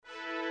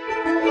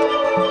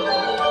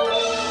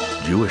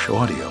Jewish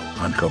audio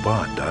on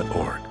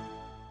Chabad.org.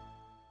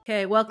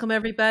 Okay, welcome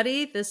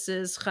everybody. This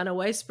is Chana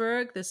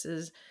Weisberg.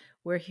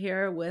 We're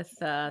here with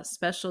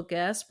special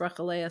guest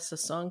Brocha Leah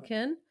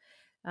Sasonkin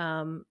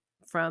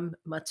from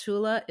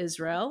Metula,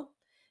 Israel,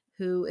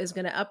 who is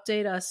going to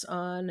update us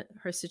on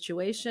her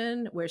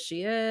situation, where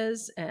she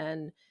is,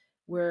 and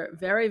we're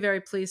very,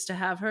 very pleased to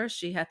have her.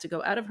 She had to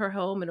go out of her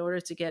home in order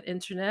to get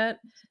internet.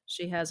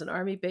 She has an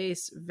army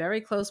base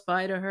very close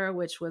by to her,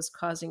 which was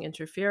causing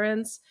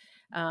interference.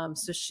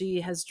 So she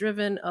has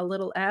driven a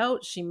little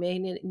out. She may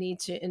need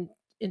to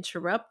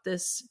interrupt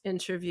this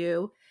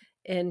interview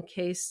in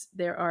case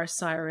there are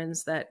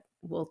sirens that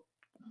will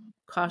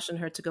caution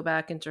her to go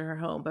back into her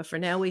home. But for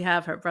now, we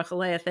have her. Brocha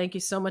Leah, thank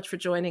you so much for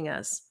joining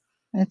us.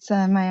 It's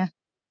my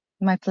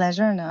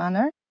pleasure and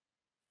honor.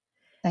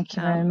 Thank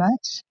you very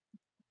much.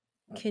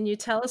 Can you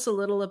tell us a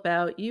little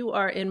about, you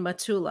are in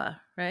Metula,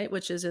 right,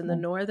 which is in the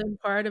northern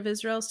part of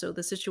Israel. So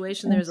the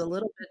situation there is a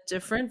little bit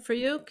different for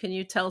you. Can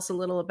you tell us a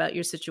little about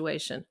your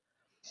situation?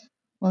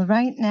 Well,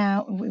 right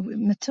now,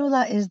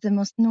 Metula is the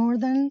most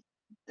northern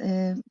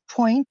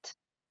point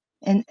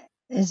in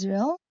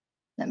Israel.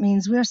 That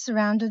means we're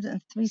surrounded on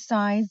three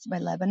sides by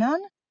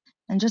Lebanon,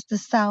 and just the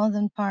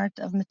southern part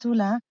of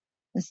Metula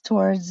is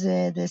towards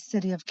the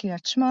city of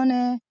Kiryat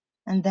Shmone,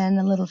 and then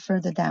a little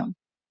further down.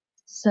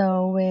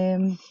 So,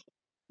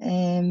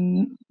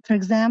 for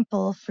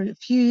example, for a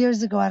few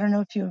years ago, I don't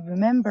know if you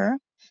remember,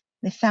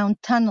 they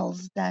found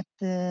tunnels that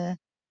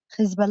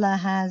Hezbollah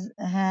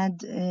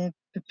had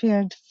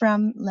prepared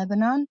from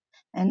Lebanon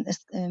and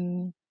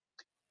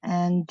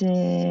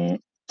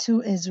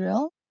to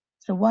Israel.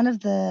 So one of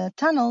the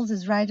tunnels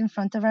is right in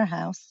front of our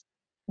house.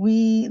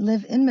 We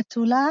live in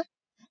Metula,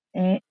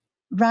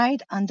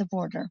 right on the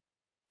border.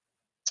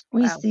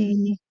 We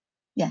see,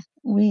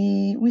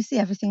 we see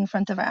everything in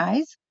front of our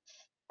eyes,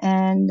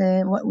 and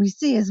what we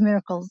see is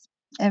miracles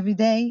every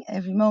day,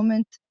 every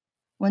moment.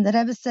 When the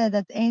Rebbe said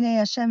that Einei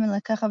Hashem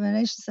elakacha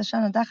b'neish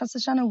sashana dachas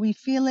sashana, we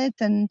feel it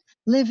and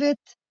live it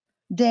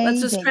day.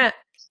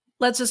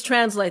 Let's just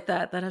translate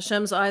that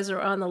Hashem's eyes are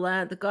on the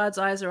land, God's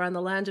eyes are on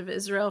the land of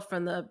Israel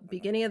from the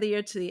beginning of the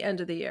year to the end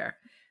of the year.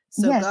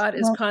 So yes, God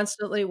is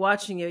constantly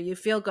watching you. You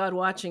feel God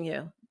watching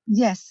you.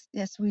 Yes,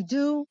 we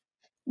do.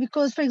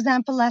 Because, for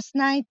example, last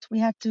night we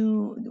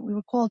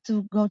were called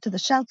to go to the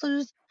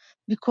shelters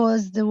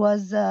because there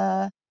was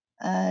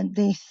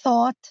they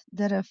thought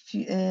that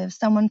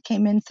someone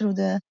came in through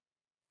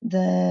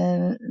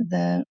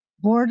the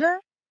border,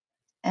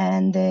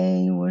 and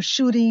they were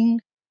shooting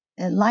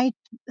light.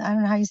 I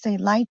don't know how you say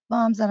light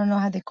bombs. I don't know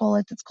how they call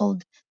it. It's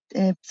called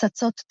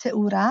psatzot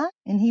te'ura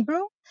in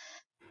Hebrew.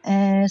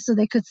 So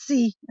they could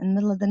see in the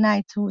middle of the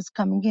night who was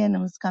coming in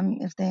and who's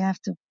coming if they have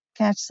to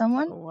catch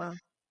someone. Oh, wow.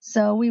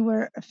 So we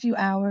were a few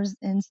hours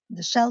in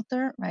the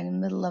shelter, right in the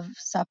middle of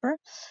supper.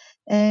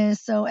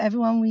 So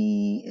everyone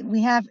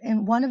we have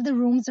in one of the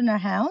rooms in our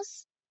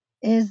house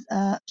is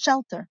a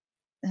shelter.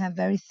 They have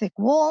very thick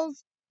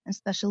walls and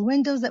special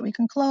windows that we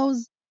can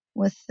close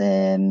with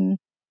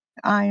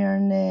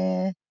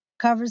iron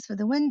covers for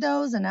the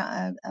windows and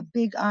a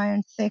big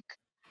iron thick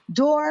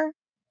door.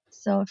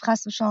 So if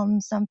chas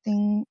v'shalom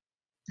something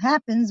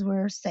happens,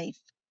 we're safe.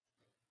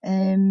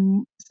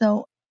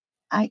 So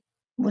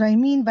what I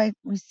mean by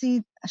we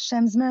see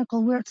Hashem's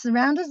miracle, we're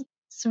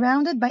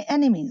surrounded by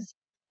enemies.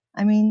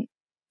 I mean,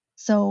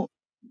 so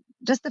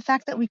just the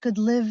fact that we could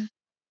live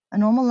a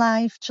normal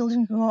life,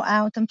 children can go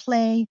out and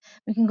play,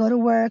 we can go to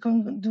work, we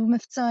can do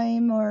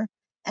miftzayim or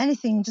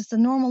anything, just a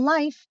normal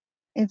life,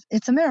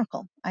 it's a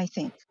miracle, I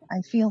think.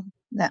 I feel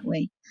that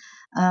way.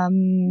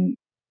 Brocha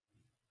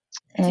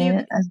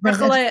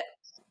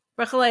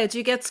Leah, do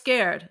you get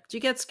scared? Do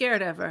you get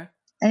scared ever?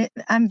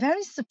 I'm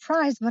very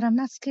surprised, but I'm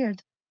not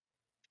scared.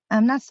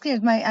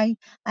 I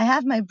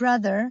have my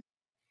brother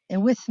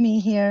with me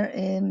here.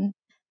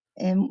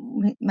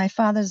 My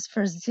father's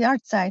first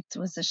yard site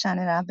was a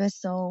Shana Rabbe,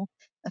 so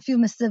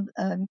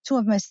two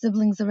of my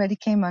siblings already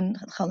came on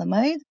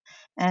Chalamayid,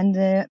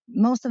 and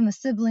most of my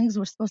siblings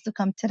were supposed to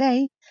come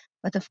today,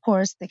 but of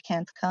course they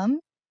can't come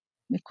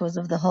because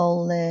of the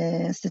whole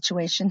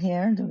situation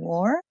here, the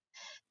war.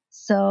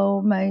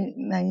 So my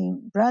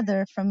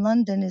brother from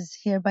London is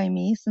here by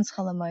me since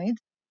Chalamayid,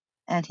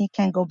 and he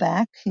can't go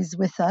back. He's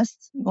with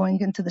us, going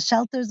into the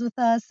shelters with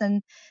us,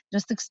 and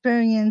just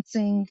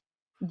experiencing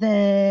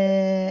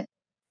the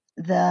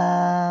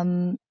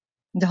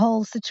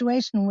whole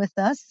situation with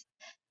us.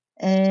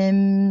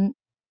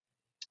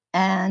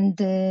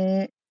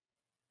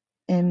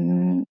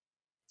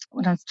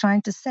 What I was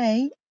trying to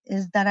say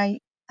is that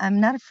I'm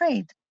not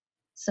afraid.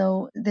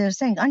 So they're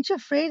saying, "Aren't you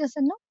afraid?" I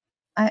said, "No,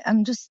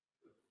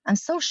 I'm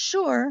so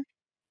sure.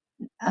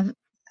 I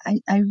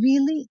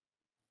really.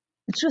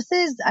 The truth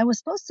is, I was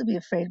supposed to be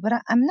afraid, but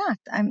I'm not.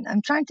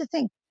 I'm trying to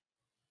think.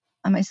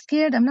 Am I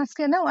scared? I'm not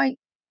scared. No,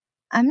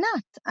 I'm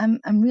not.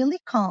 I'm really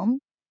calm,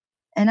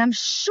 and I'm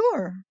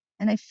sure,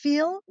 and I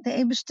feel the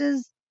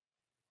Eibishter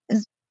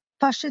is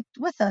pashit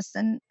with us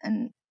and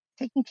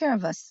taking care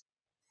of us.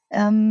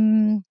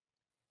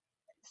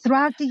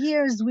 Throughout the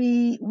years,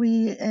 we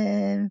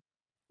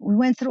we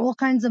went through all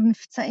kinds of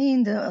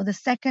miftza'in, the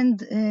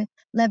second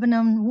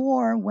Lebanon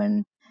war,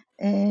 when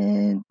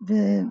the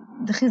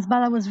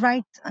Hezbollah was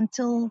right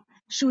until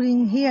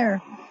shooting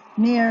here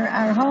near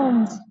our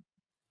homes.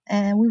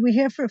 And we were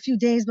here for a few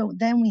days, but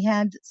then we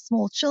had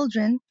small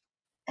children,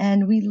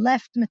 and we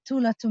left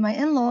Metula to my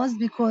in-laws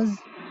because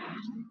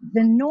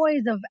the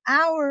noise of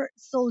our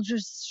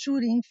soldiers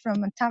shooting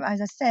from on top,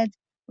 as I said,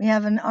 we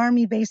have an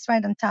army base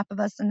right on top of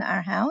us in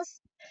our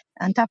house,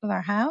 on top of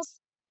our house.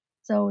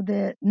 So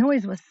the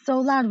noise was so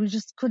loud, we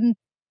just couldn't,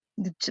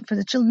 for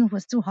the children it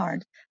was too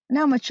hard.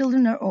 Now my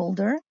children are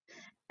older,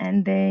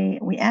 and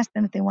we asked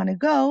them if they want to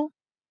go,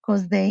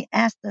 because they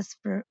asked us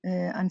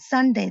on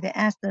Sunday, they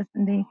asked us,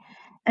 and they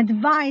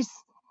advised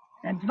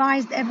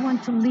everyone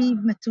to leave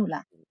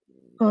Metula,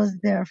 because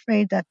they're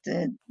afraid that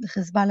the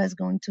Hezbollah is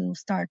going to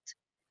start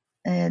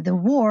the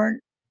war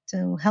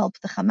to help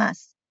the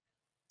Hamas.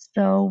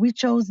 So we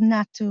chose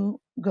not to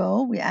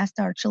go. We asked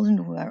our children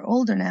who are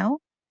older now,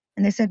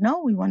 and they said,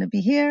 no, we want to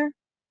be here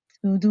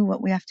to do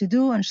what we have to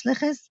do on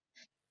Shlichus.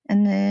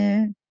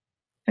 And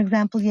for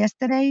example,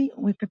 yesterday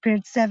we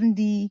prepared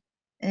 70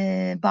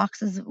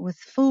 boxes with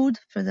food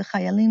for the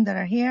Chayalim that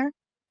are here.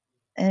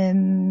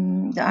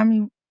 The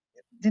army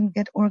didn't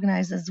get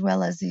organized as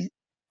well as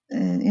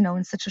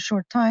in such a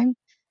short time.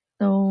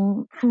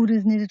 So food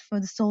is needed for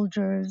the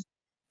soldiers.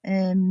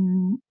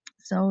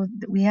 So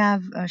we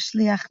have a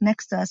shliach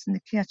next to us in the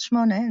Kiryat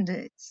Shmona, in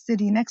the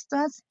city next to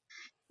us.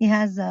 He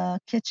has a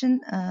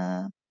kitchen,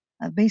 a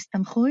beis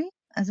tamchui,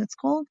 as it's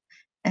called,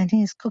 and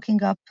he's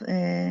cooking up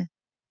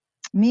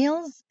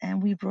meals,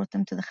 and we brought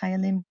them to the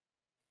Chayalim.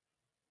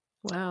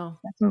 Wow.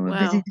 That's what we're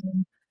busy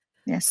doing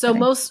So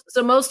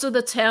yesterday. most of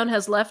the town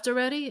has left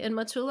already in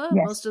Metula?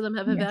 Yes. Most of them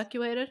have Yes.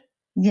 evacuated?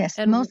 Yes,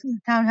 And most of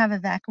the town have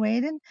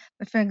evacuated,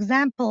 but for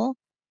example,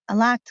 a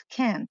lot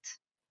can't.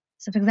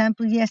 So for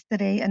example,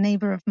 yesterday, a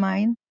neighbor of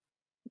mine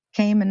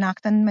came and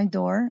knocked on my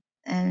door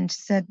and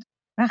said,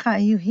 Racha, are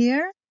you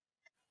here?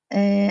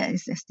 I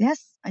said,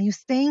 yes. Are you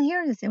staying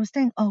here? I was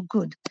staying. Oh,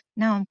 good.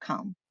 Now I'm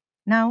calm.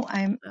 Now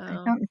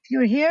if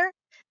you're here,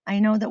 I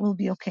know that we'll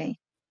be okay.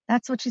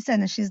 That's what she said.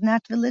 And she's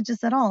not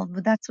religious at all,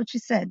 but that's what she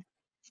said.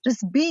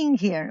 Just being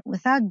here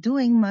without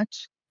doing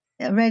much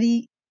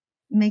already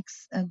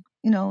makes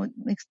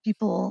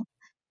people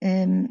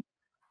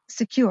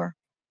secure.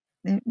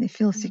 They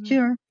feel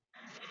secure.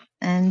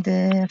 And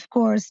of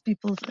course,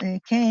 people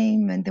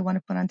came and they want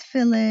to put on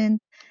tefillin,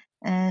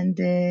 and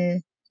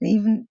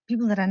even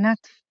people that are not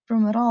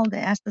from at all, they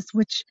asked us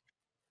which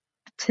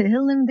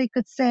tehillim they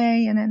could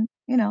say, and then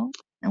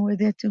and we're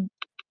there to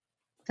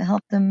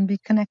help them be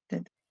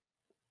connected.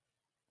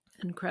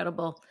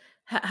 Incredible.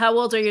 How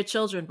old are your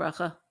children,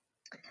 Brocha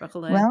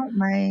Leah? Well,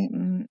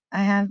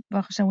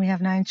 Baruch Hashem, we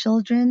have 9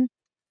 children,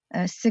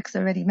 6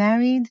 already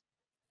married.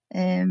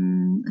 A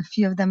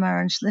few of them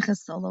are on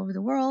shlichus all over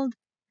the world.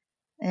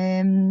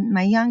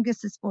 My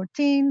youngest is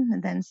 14,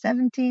 and then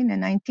 17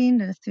 and 19.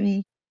 There are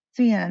three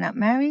are not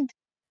married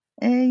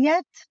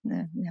yet.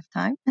 We have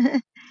time.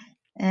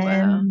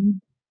 Wow.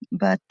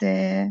 But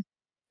the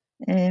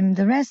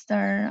rest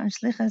are on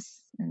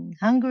shlichus in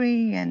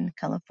Hungary and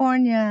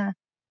California,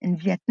 in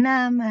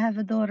Vietnam. I have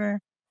a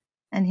daughter,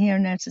 and here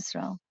in Eretz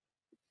Yisrael.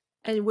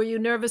 And were you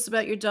nervous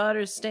about your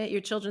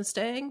your children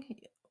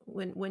staying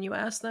when you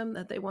asked them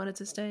that they wanted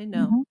to stay?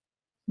 No.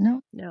 Mm-hmm.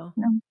 No.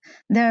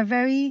 They're a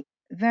very,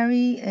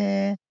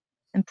 very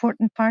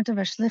important part of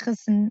our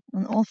shlichus on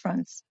all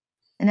fronts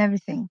and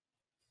everything.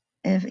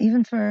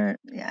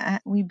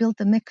 We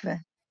built a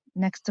mikveh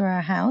next to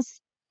our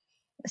house,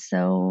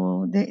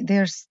 so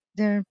they're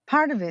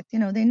part of it.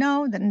 They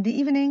know that in the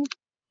evening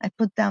I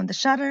put down the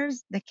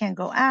shutters. They can't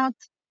go out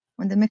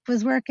when the mikveh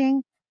is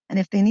working, and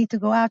if they need to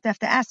go out, they have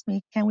to ask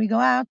me, "Can we go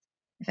out?"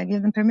 If I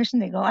give them permission,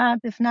 they go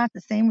out. If not,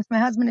 the same with my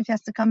husband. If he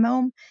has to come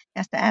home, he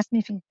has to ask me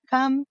if he can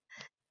come,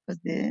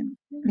 because there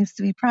needs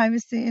to be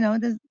privacy.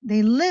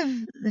 They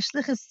live the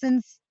shlichus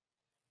since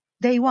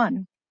day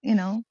one.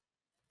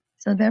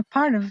 So they're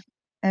part of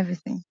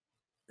everything.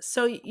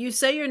 So you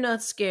say you're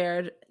not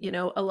scared.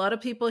 A lot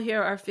of people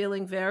here are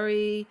feeling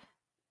very,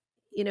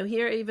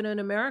 here even in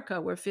America,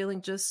 we're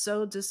feeling just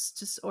so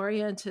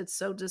disoriented,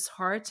 so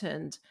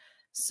disheartened.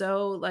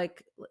 So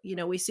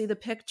we see the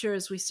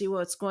pictures, we see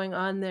what's going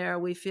on there.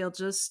 We feel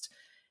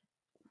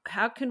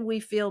how can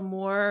we feel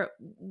more?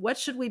 What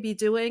should we be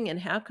doing? And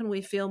how can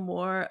we feel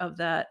more of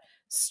that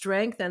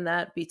strength and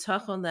that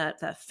bitachon,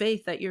 that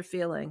faith that you're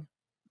feeling?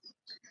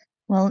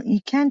 Well,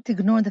 you can't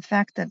ignore the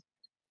fact that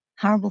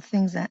horrible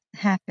things that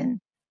happen.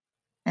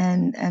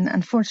 And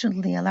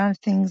unfortunately, a lot of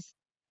things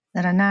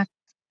that are not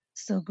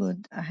so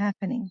good are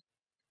happening.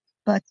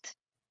 But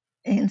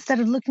instead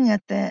of looking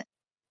at the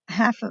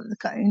half of the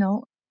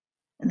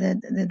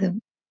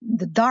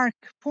dark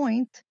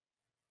point,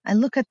 I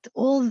look at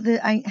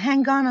I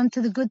hang on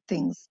onto the good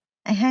things.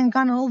 I hang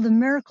on all the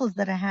miracles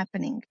that are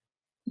happening.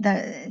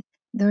 There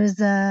is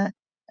a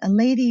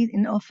lady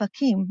in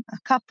Ofakim, a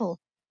couple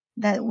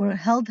that were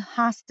held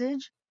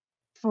hostage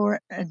for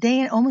a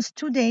day, almost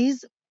 2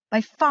 days,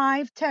 by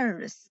 5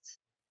 terrorists.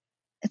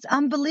 It's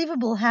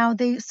unbelievable how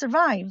they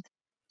survived.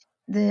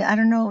 I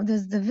don't know,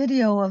 there's the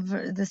video of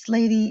this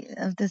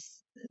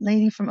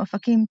lady from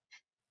Ofakim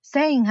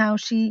saying how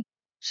she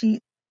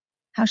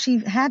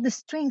had the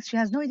strength. She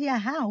has no idea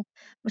how,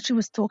 but she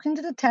was talking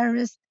to the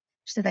terrorists.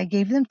 She said,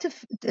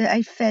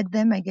 I fed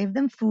them, I gave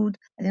them food.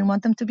 I didn't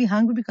want them to be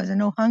hungry because I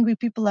know hungry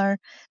people are,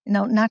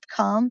 not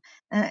calm.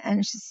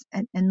 And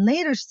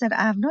later she said,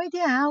 I have no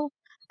idea how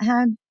I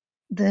had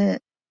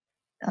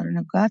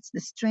guts, the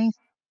strength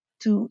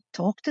to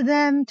talk to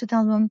them, to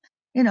tell them,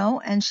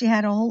 and she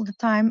had all the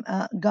time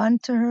a gun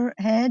to her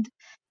head,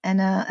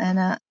 and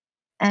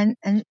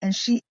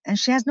she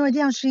has no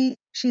idea how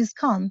she's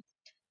calm,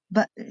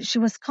 but she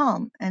was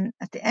calm. And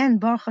at the end,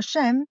 Baruch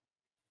Hashem,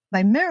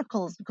 by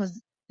miracles,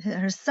 because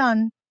her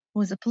son, who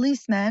was a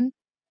policeman,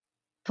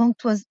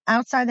 Punkt was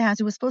outside the house.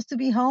 He was supposed to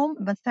be home,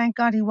 but thank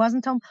God he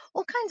wasn't home.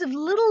 All kinds of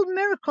little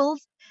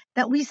miracles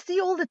that we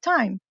see all the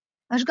time.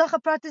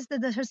 Ashgacha Pratis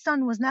that her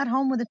son was not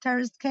home when the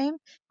terrorists came,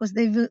 because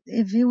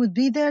if he would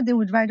be there, they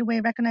would right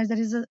away recognize that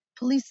he's a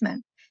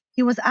policeman.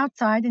 He was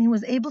outside and he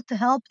was able to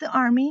help the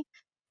army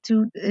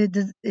to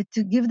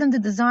give them the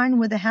design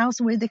with the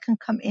house where they can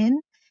come in,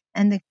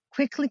 and they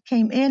quickly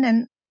came in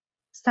and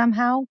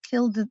somehow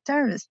killed the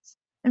terrorists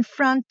in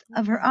front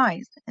of her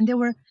eyes, and they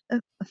were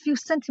a few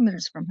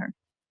centimeters from her.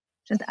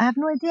 I have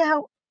no idea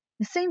how.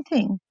 The same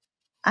thing.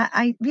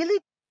 I really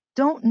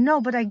don't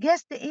know, but I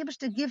guess the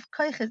Eibishter give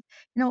koiches.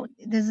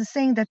 There's a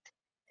saying that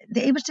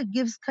the Eibishter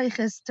gives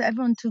koiches to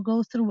everyone to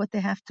go through what they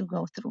have to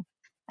go through.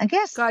 I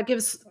guess God,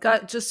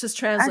 just to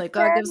translate,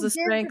 God gives the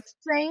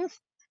strength.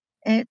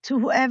 To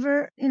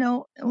whoever,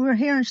 we're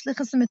here in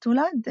Shlichus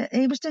Metula, the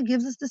Eibishter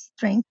gives us the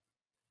strength,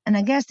 and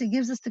I guess He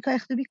gives us the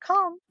koich to be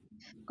calm,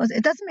 because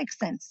it doesn't make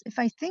sense. If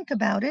I think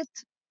about it,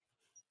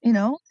 it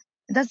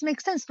doesn't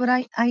make sense, but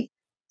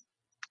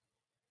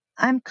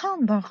I'm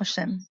calm, Baruch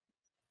Hashem.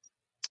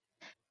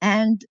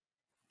 And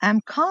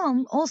I'm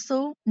calm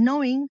also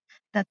knowing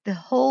that the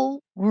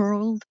whole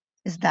world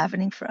is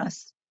davening for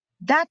us.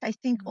 That, I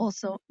think,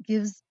 also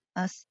gives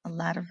us a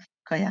lot of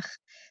koyach.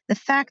 The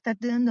fact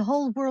that in the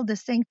whole world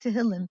is saying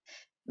Tehillim,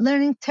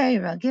 learning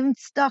Torah, giving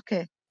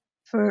tzedakah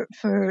for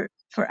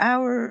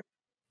our,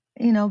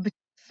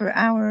 for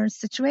our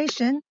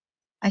situation,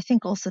 I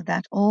think also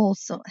that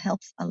also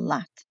helps a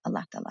lot.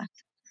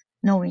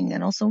 Knowing,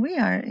 and also we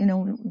are,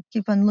 we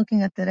keep on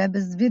looking at the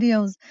Rebbe's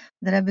videos.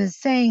 The Rebbe is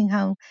saying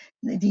how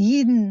the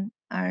Yidden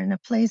are in a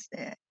place,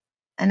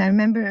 and I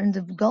remember in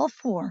the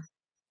Gulf War,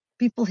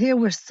 people here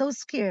were so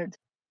scared,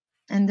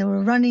 and they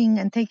were running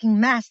and taking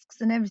masks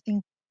and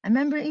everything. I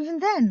remember even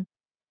then,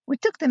 we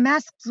took the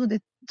masks when they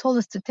told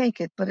us to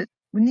take it, but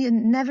we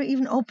never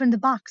even opened the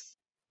box.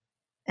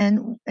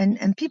 And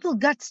people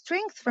got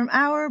strength from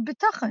our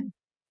bitachon.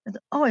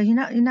 Oh, you're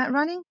not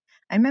running?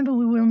 I remember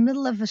we were in the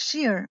middle of a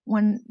shear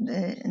when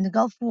in the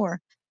Gulf War,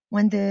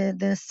 when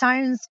the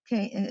sirens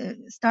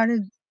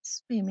started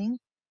screaming.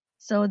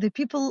 So the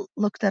people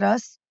looked at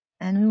us,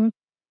 and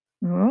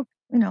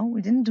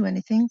we didn't do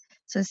anything.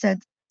 So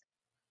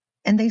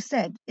they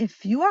said,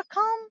 if you are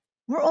calm,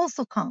 we're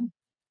also calm.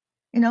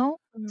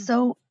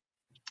 So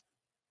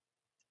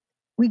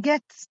we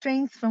get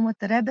strength from what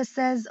the Rebbe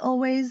says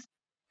always,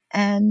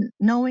 and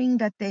knowing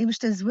that the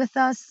Eibishter is with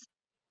us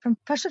from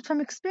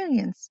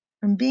experience,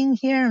 from being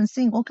here and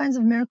seeing all kinds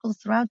of miracles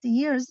throughout the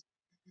years,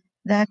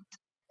 that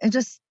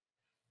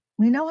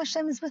we know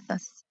Hashem is with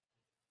us.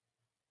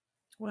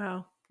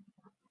 Wow.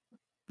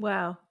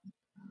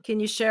 Can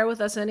you share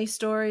with us any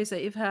stories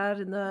that you've had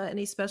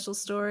any special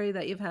story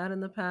that you've had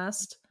in the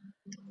past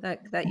that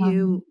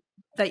you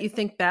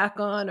think back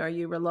on or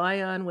you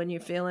rely on when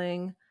you're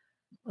feeling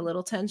a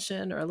little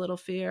tension or a little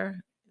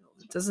fear?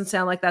 It doesn't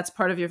sound like that's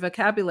part of your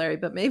vocabulary,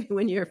 but maybe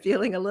when you're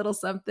feeling a little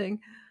something.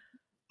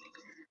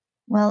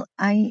 Well,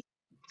 I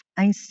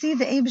see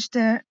the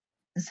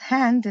Eibishter's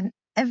hand in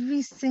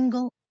every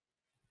single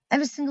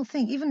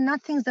thing, even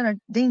not things that are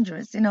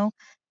dangerous. I'm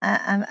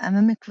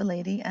a mikveh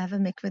lady. I have a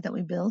mikveh that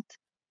we built,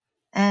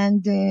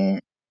 and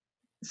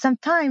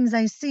sometimes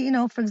I see,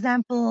 for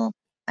example,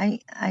 I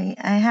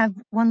have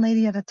one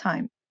lady at a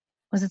time,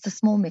 because it's a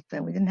small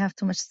mikveh. We didn't have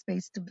too much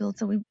space to build,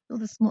 so we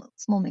built a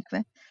small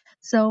mikveh.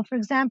 So, for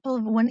example,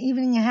 one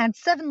evening I had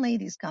 7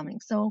 ladies coming.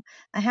 So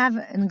I have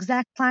an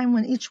exact time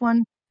when each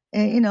one,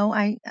 I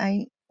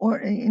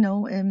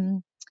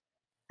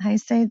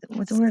say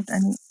what the word,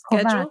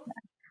 Schedule.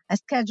 I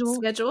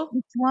schedule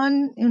each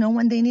one,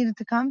 when they needed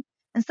to come.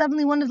 And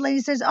suddenly one of the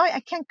ladies says, "Oh, I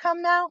can't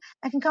come now.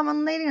 I can come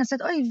on later." And I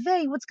said, "Oh,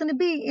 vey, what's going to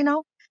be?"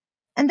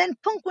 And then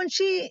punk, when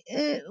she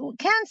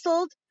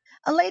canceled,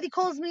 a lady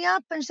calls me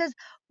up and says,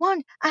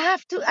 I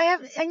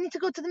need to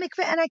go to the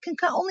mikveh, and I can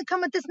only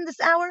come at this and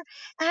this hour.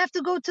 I have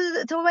to go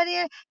to a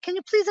wedding. Can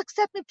you please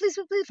accept me, please?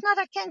 If not,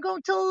 I can't go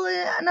till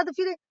another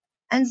few days.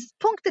 And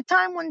punk, the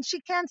time when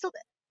she canceled,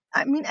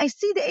 I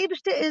see the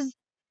Eibishter is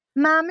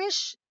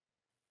mamish,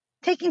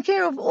 taking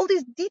care of all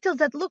these details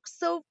that look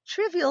so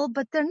trivial,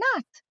 but they're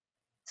not.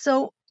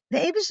 So the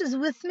Eibishter is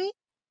with me,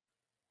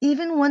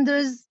 even when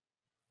there's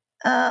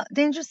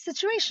dangerous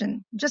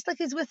situation, just like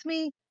he's with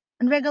me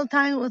in regular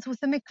time with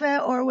the mikveh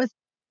or with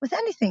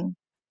anything.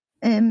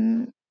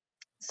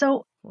 So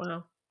So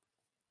Wow.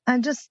 I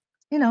just,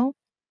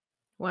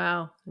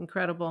 Wow.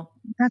 Incredible.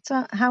 that's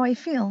how I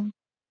feel,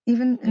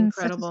 even in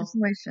such a Incredible.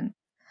 situation.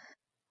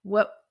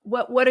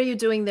 What are you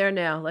doing there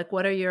now? Like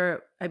what are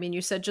your I mean,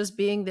 you said just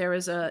being there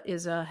is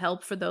a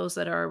help for those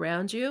that are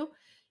around you.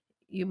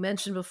 You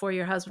mentioned before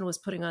your husband was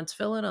putting on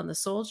tefillin on the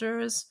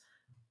soldiers.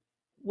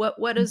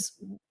 What is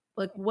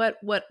like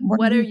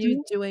What do what are we you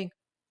do doing?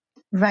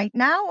 right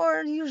now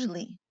or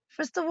usually?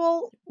 First of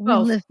all,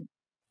 Both.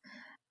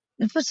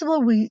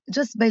 we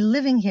just by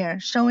living here,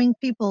 showing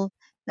people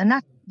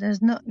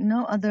there's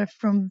no other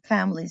from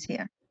families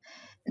here.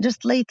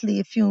 Just lately,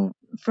 a few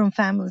from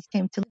families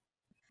came to.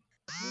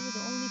 We were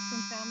the only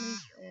from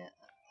families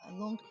a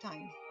long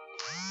time.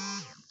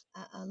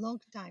 A long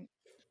time.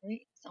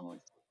 Sorry,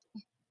 someone's.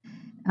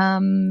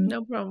 Um.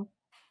 No problem.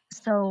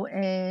 So.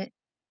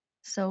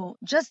 So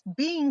just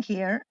being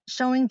here,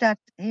 showing that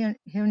here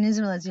in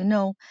Israel, as you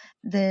know,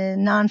 the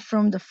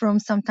non-from, the from,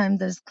 sometimes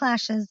there's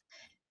clashes.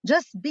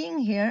 Just being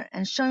here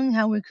and showing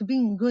how we could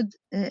be good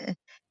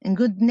and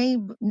good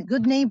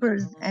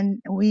neighbors,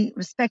 and we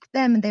respect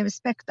them and they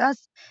respect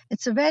us.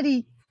 It's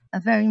already a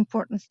very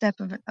important step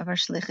of our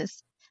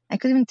shlichus. I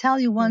could even tell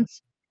you Mm,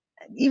 once,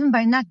 even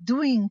by not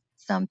doing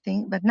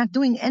something, but not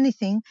doing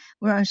anything,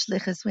 we're on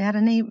shlichus. We had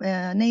a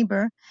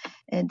neighbor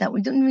that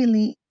we didn't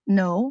really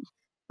know,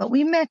 but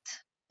we met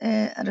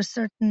at a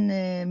certain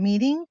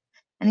meeting,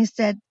 and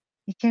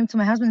he came to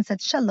my husband and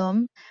said,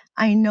 Shalom,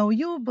 I know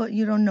you, but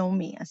you don't know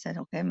me. I said,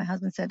 okay. My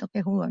husband said,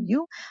 okay, who are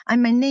you?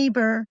 I'm my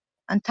neighbor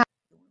on top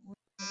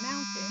of the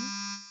mountain.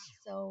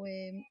 So,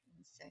 1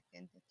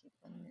 second. I keep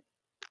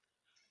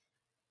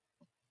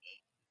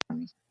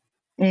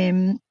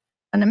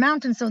on a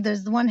mountain, so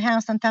there's one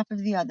house on top of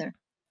the other.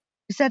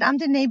 He said, I'm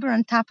the neighbor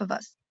on top of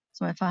us.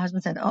 So my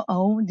husband said,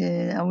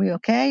 are we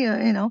okay?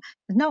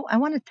 No, I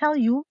want to tell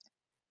you,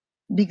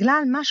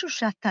 בגלל משהו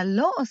שאתה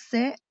לא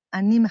עושה,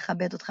 אני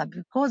מכבד אותך.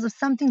 Because of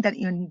something that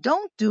you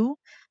don't do,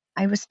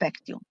 I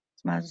respect you.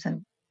 So my husband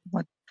said,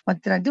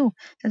 what did I do?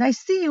 He said, I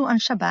see you on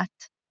Shabbat.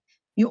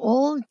 You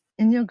all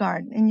in your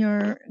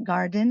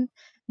garden,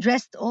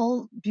 dressed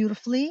all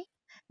beautifully.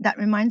 That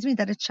reminds me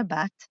that it's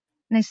Shabbat.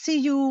 And I see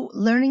you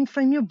learning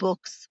from your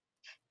books.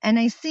 And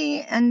I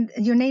see, and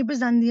your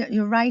neighbors on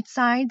your right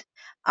side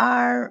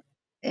are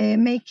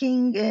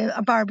making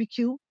a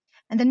barbecue,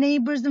 and the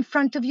neighbors in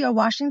front of you are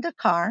washing their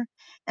car,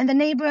 and the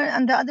neighbor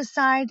on the other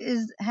side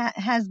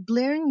has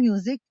blaring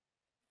music,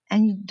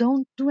 and you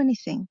don't do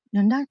anything.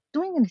 You're not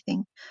doing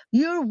anything.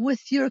 You're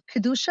with your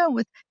kedusha,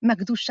 with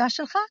magdusha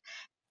shelcha,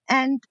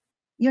 and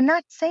you're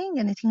not saying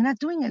anything. You're not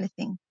doing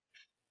anything,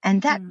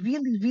 and that mm,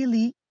 really,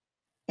 really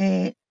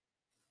uh,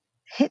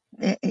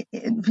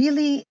 it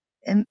really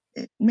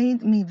it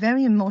made me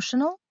very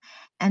emotional.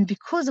 And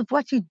because of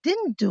what you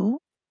didn't do,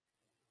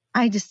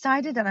 I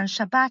decided that on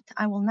Shabbat,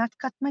 I will not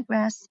cut my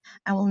grass.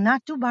 I will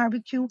not do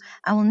barbecue.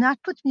 I will not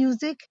put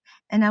music,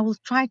 and I will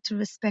try to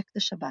respect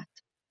the Shabbat.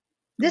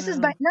 This is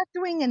by wow. not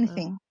doing Wow.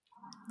 anything.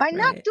 By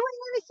not Right. doing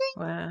anything,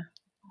 Wow.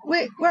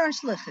 we're on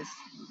shlichus.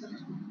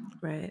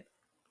 Right.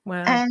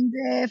 Wow.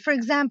 And for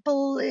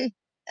example,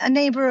 a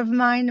neighbor of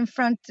mine in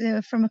front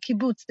from a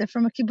kibbutz, they're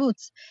from a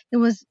kibbutz.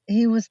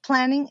 He was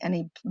planning, and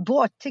he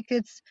bought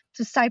tickets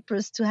to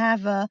Cyprus to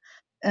have a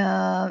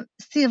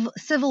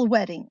civil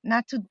wedding,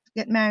 not to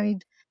get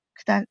married.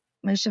 K'tat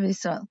Moshe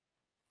Israel.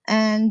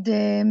 And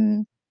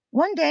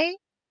one day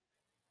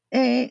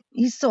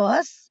he saw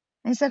us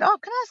and he said, "Oh,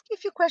 can I ask you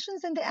a few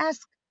questions?" And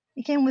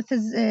he came with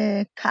his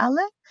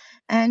kale,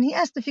 and he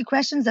asked a few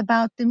questions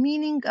about the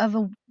meaning of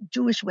a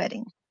Jewish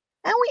wedding.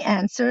 And we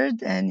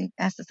answered, and he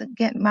asked us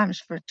again,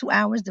 mamish, for 2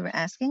 hours they were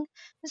asking.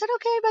 I said,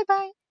 okay,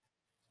 bye-bye.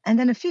 And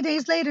then a few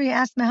days later, he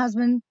asked my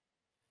husband,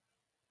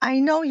 I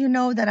know you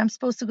know that I'm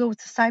supposed to go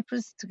to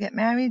Cyprus to get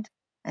married,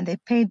 and they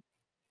paid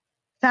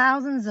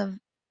thousands of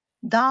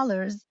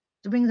dollars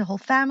to bring the whole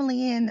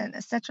family in, and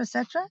et cetera, et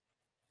cetera.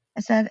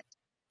 I said,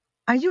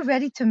 are you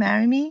ready to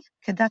marry me?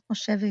 Kedat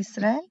Moshe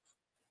Israel?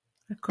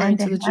 According And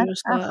they to the had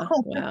Jewish a law.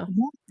 chuppah. Wow.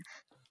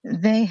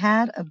 They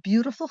had a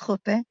beautiful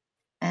chuppah,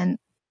 and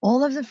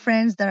all of the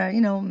friends that are,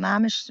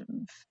 mamish,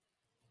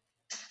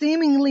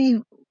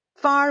 seemingly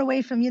far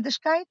away from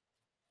Yiddishkeit,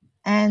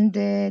 and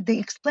they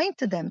explained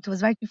to them, it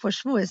was right before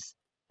Shavuos,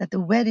 that the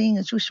wedding,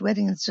 a Jewish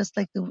wedding, is just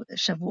like the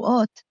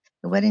Shavuot,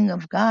 the wedding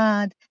of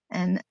God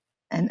and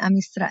Am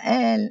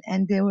Yisrael.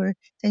 And they were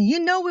saying,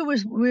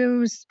 we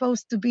were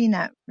supposed to be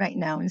now, right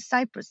now in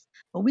Cyprus,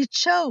 but we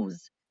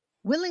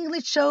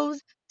willingly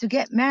chose to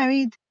get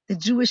married the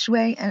Jewish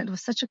way, and it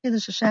was such a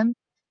Kiddush Hashem.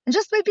 And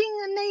just by being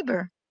a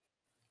neighbor,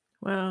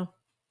 Wow.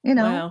 you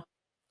know, Wow.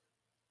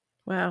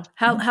 Wow.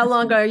 How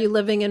long are you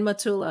living in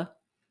Matula?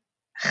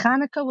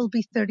 Hanukkah will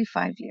be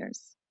 35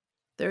 years.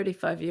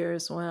 35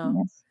 years. Wow.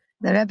 Yes.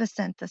 The Rebbe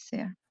sent us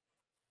here.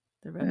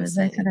 The We Rebbe were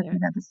very sent you excited the there.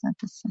 Rebbe sent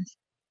us.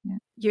 Yeah.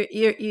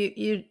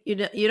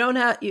 You don't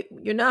have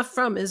you're not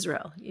from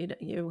Israel. You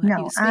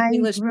No, speak I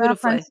English grew up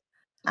beautifully.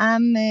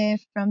 I'm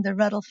from the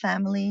Ruddle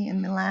family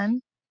in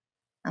Milan.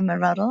 I'm a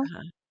Ruddle.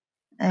 Uh-huh.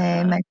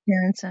 Uh-huh. My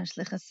parents are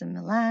shlichus in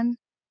Milan.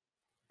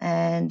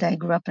 and I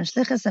grew up in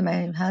Shlichus, and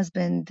my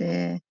husband,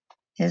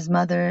 his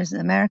mother is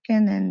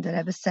American, and the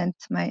Rebbe sent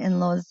my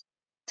in-laws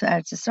to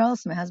Eretz Yisrael,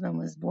 so my husband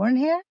was born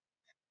here.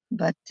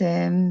 But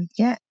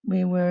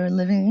we were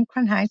living in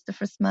Crown Heights the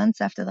first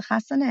months after the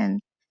Chasana,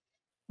 and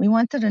we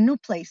wanted a new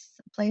place,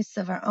 a place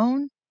of our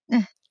own.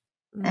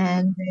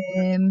 And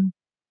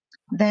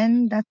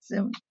then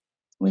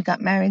we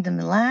got married in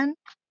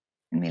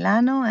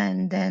Milano,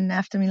 and then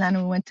after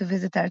Milano we went to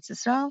visit Eretz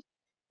Yisrael,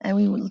 and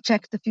we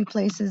checked a few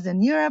places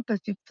in Europe, a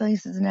few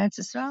places in Eretz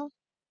Yisrael,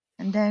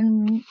 and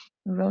then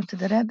we wrote to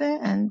the Rebbe,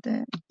 and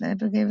the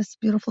Rebbe gave us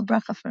beautiful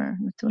bracha for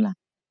Metula.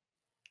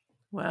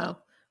 Wow.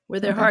 Were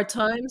there hard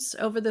times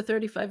over the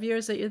 35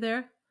 years that you're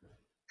there?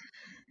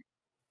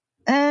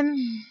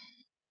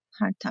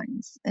 Hard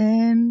times.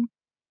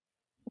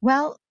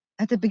 Well,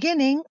 at the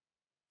beginning,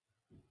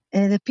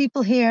 the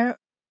people here,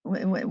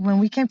 when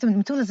we came to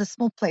Metula, is a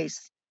small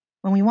place.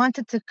 When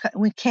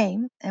we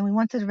came and we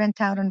wanted to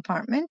rent out an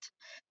apartment.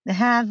 They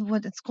have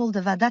what it's called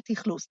a vadat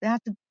ichlus. They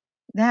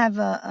have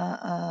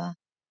I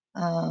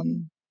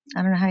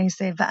don't know how you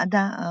say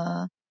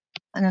vada,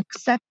 an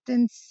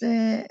acceptance,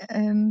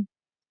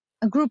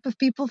 a group of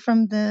people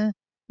from the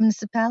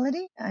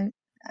municipality,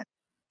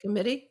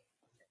 Committee?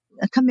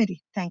 a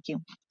committee. Thank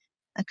you.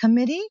 A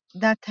committee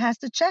that has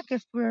to check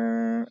if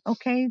we're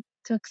okay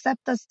to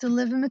accept us to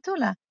live in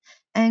Metula.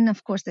 And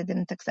of course, they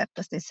didn't accept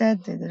us. They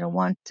said they didn't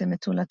want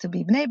Metula to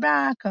be Bnei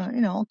Brak, or,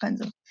 all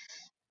kinds of,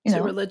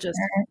 Too religious,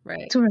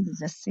 right? Too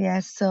religious,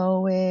 yes.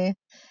 So,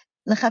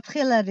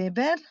 Lechatchila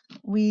Reber,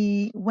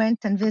 we went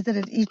and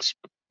visited each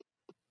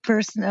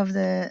person of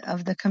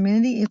the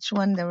community. Each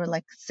one, there were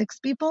like 6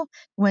 people.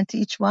 We went to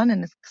each one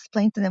and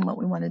explained to them what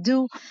we want to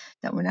do,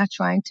 that we're not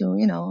trying to,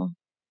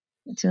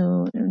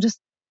 to just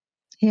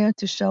here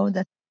to show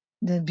that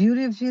the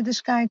beauty of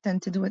Yiddishkeit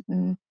and to do it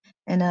in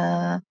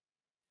a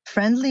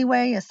friendly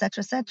way,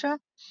 etc., etc.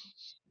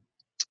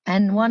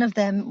 And one of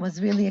them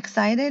was really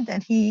excited,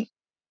 and he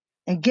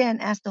again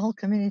asked the whole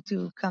community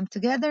to come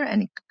together,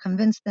 and he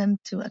convinced them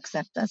to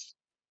accept us.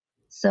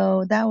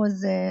 So that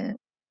was, the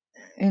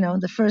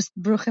first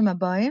Bruchim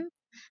Abayim.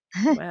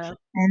 Wow.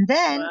 And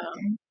then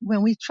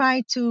when we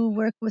tried to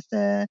work with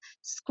the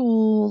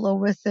school or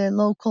with the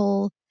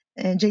local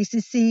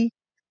JCC,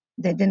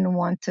 they didn't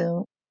want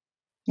to,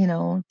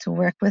 to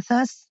work with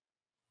us.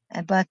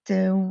 But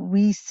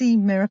we see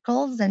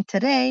miracles. And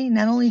today,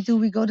 not only do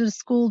we go to the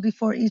school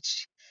before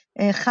each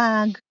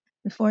Chag,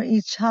 before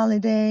each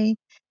holiday,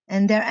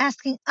 and they're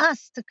asking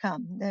us to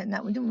come.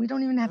 We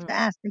don't even have to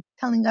ask. They're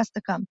telling us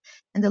to come.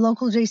 And the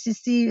local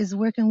JCC is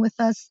working with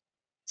us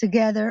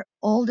together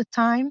all the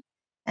time.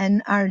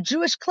 And our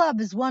Jewish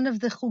club is one of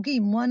the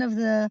chugim, one of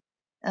the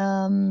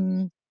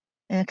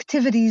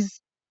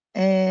activities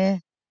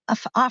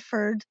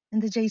offered in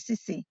the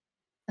JCC.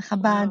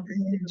 Chabad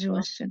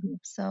Jewish group.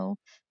 So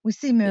we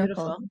see miracles.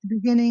 Beautiful. At the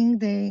beginning,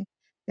 they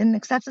didn't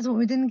accept us, but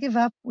we didn't give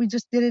up. We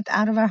just did it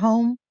out of our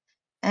home,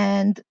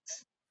 and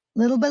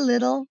little by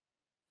little,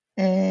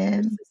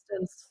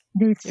 Persistence.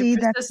 they Your see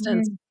that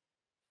persistence.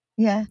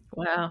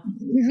 Wow.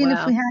 Even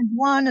if we had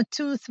 1 or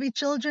 2 or 3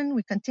 children,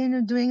 we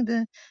continued doing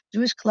the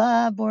Jewish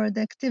club or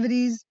the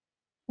activities.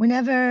 We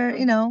never,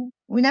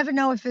 we never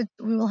know if we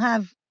will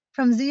have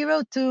from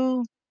 0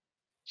 to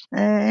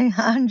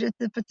 100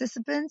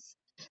 participants.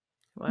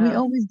 Wow. We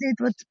always did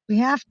what we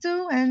have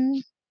to,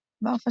 and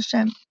Baruch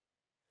Hashem.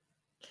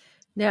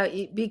 Now,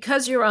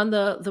 because you're on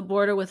the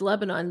border with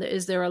Lebanon,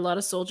 is there a lot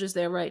of soldiers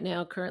there right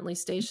now currently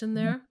stationed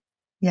there?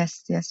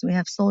 Yes, we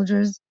have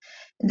soldiers.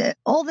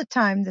 All the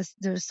time,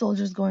 there's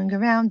soldiers going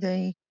around.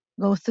 They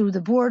go through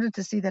the border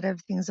to see that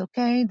everything's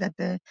okay, that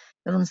they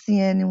don't see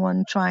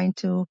anyone trying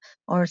to,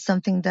 or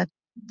something that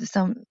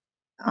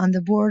on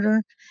the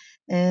border.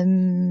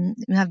 We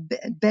have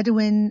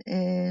Bedouin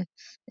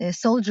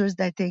soldiers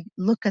that they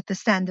look at the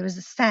sand. There is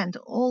a sand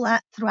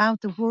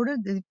throughout the border.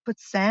 They put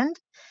sand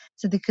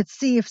so they could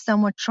see if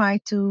someone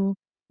tried to,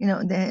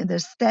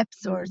 there's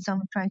steps or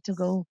someone trying to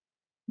go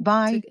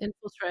by. To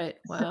infiltrate.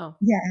 Wow.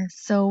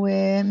 So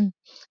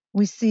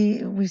we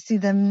see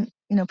them,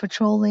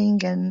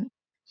 patrolling and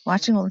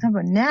watching all the time.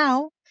 But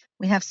now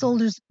we have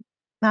soldiers,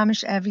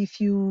 mamish,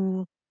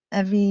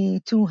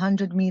 every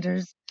 200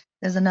 meters.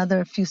 There's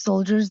another few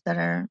soldiers that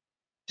are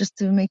just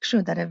to make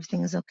sure that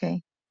everything is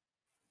okay.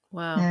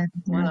 Wow.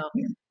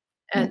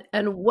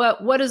 And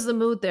what is the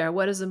mood there?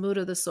 What is the mood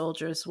of the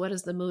soldiers? What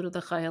is the mood of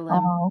the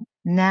Chayalim?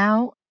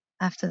 Now,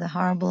 after the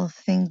horrible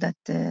thing that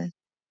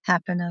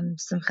happened on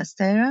Simchas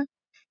Torah,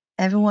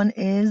 everyone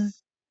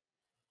is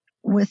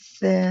with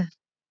a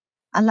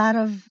lot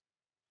of,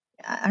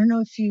 I don't know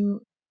if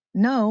you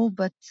know,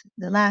 but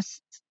the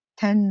last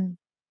 10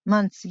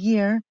 months,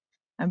 year,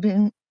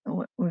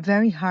 were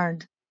very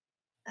hard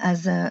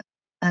as a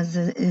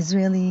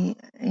Israeli,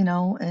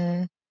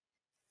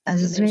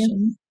 as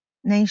Israeli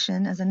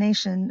nation, as a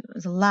nation.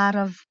 There's a lot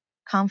of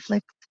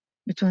conflict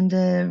between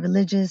the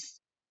religious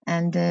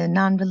and the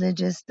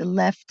non-religious, the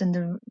left and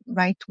the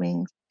right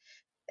wing.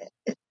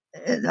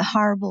 A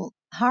horrible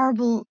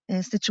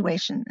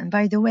situation. And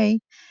by the way,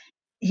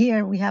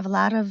 here we have a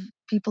lot of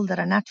people that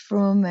are not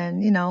from,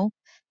 and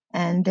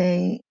and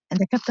they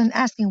kept on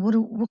asking, what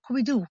could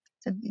we do? I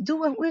said, do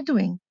what we're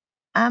doing.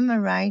 I'm a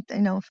right,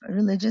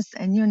 religious,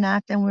 and you're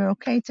not, and we're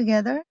okay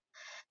together.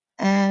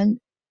 And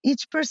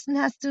each person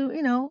has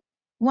to,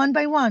 one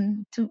by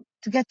one, to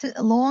get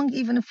along,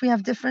 even if we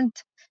have different,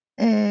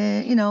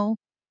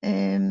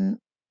 um,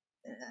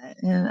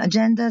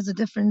 agendas or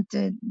different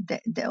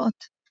deot.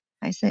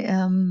 I say,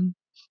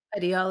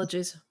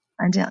 Ideologies.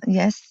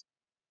 yes.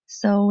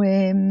 So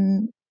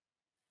in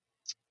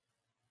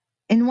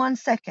 1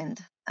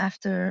 second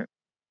after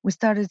we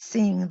started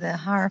seeing the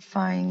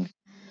horrifying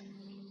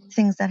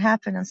things that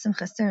happen on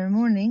Simchas Torah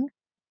morning,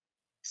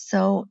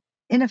 so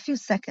in a few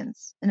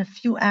seconds, in a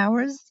few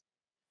hours,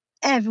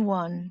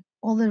 everyone,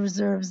 all the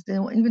reserves,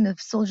 even the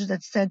soldiers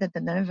that said that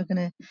they're never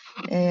going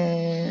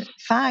to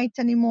fight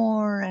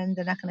anymore and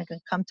they're not going to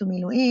come to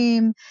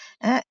Miluim,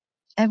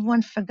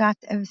 everyone forgot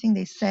everything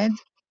they said,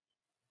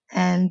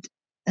 and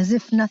as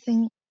if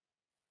nothing,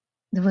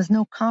 there was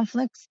no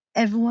conflicts,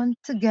 everyone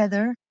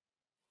together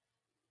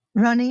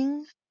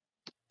running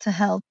to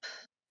help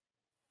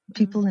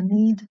people in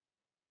need,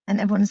 and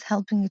everyone's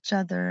helping each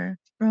other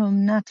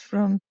not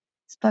from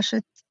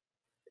Spashet.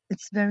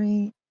 It's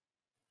very,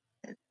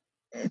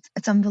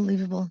 it's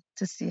unbelievable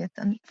to see it.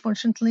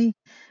 Unfortunately,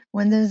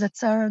 when there's a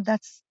tzara,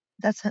 that's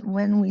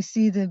when we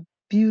see the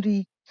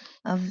beauty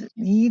of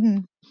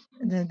Yidden,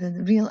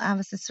 the real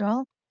Avos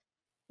Yisrael.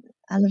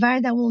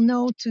 Halavar that will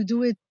know to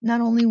do it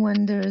not only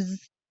when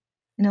there's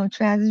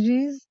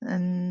tragedies,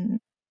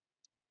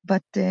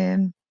 but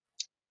I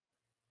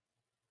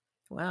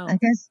Wow.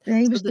 guess the So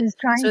Abish the is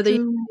trying so the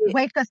to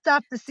wake us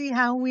up to see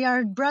how we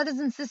are brothers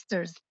and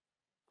sisters.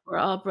 we're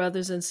all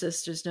brothers and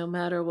sisters, no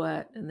matter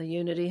what, and the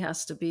unity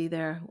has to be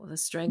there. The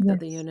strength of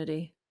the Yes,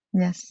 unity.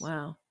 yes.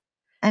 Wow.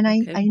 And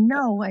Okay.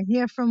 I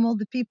hear from all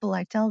the people.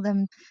 I tell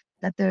them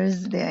that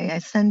I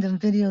send them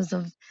videos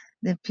of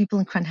the people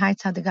in Crown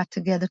Heights, how they got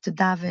together to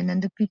daven,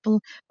 and the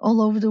people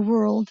all over the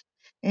world.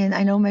 And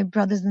I know my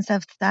brothers in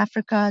South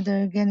Africa,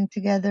 they're getting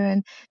together,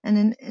 and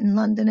in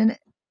London,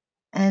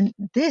 and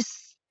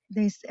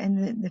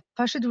the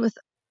Pashut with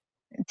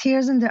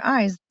tears in their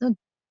eyes. Look,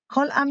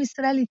 Kol Am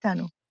Yisrael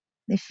Itanu.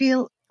 They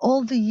feel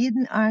all the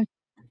Yidden are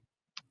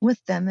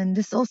with them, and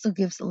this also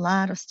gives a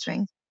lot of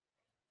strength.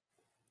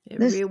 It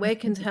This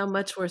reawakens how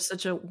much we're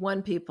such a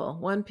one people,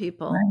 one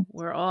people. right,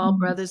 We're all yes,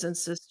 brothers and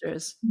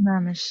sisters.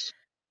 mamish.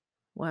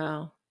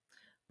 Wow.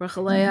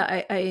 Brocha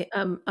Leah,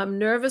 I'm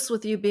nervous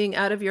with you being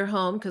out of your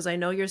home because I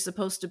know you're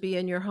supposed to be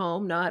in your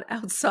home, not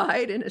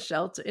outside in a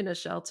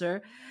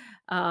shelter.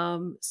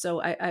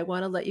 So I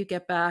want to let you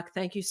get back.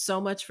 Thank you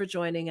so much for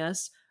joining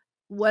us.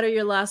 What are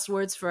your last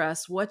words for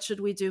us? What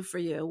should we do for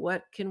you?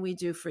 What can we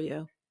do for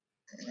you?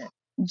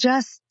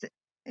 Just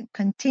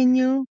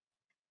continue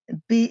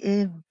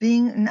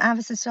being an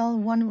Avos Yisrael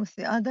one with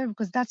the other,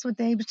 because that's what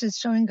the Eibush is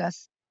showing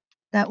us,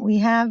 that we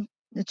have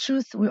the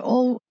truth. We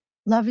all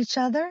love each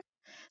other.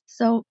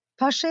 So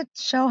Pashit,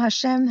 show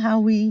Hashem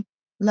how we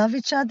love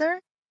each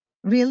other,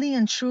 really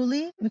and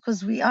truly,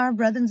 because we are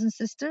brothers and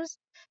sisters.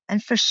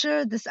 And for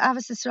sure, this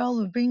Avos Yisrael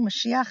will bring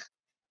Mashiach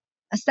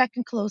a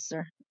second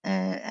closer,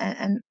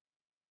 and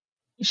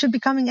it should be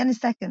coming any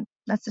second.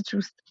 That's the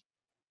truth.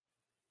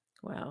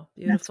 Wow,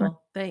 That's what,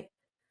 beautiful.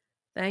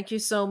 Thank you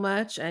so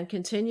much, and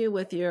continue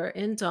with your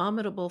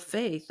indomitable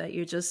faith that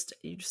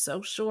you're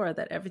so sure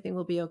that everything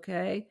will be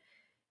okay,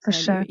 for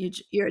and sure.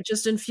 you're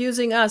just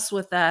infusing us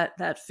with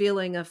that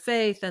feeling of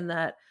faith and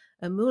that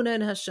emunah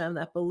in Hashem,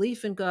 that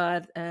belief in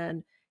God,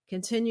 and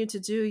continue to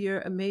do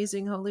your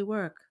amazing holy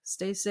work.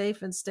 Stay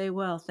safe and stay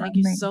well. Thank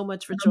you Amen. so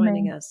much for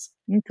joining Amen. us.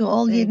 You to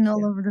all Yidden Thank all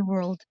you. over the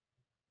world.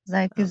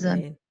 Sei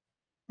gesund. Amen.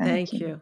 Thank Thank you. you.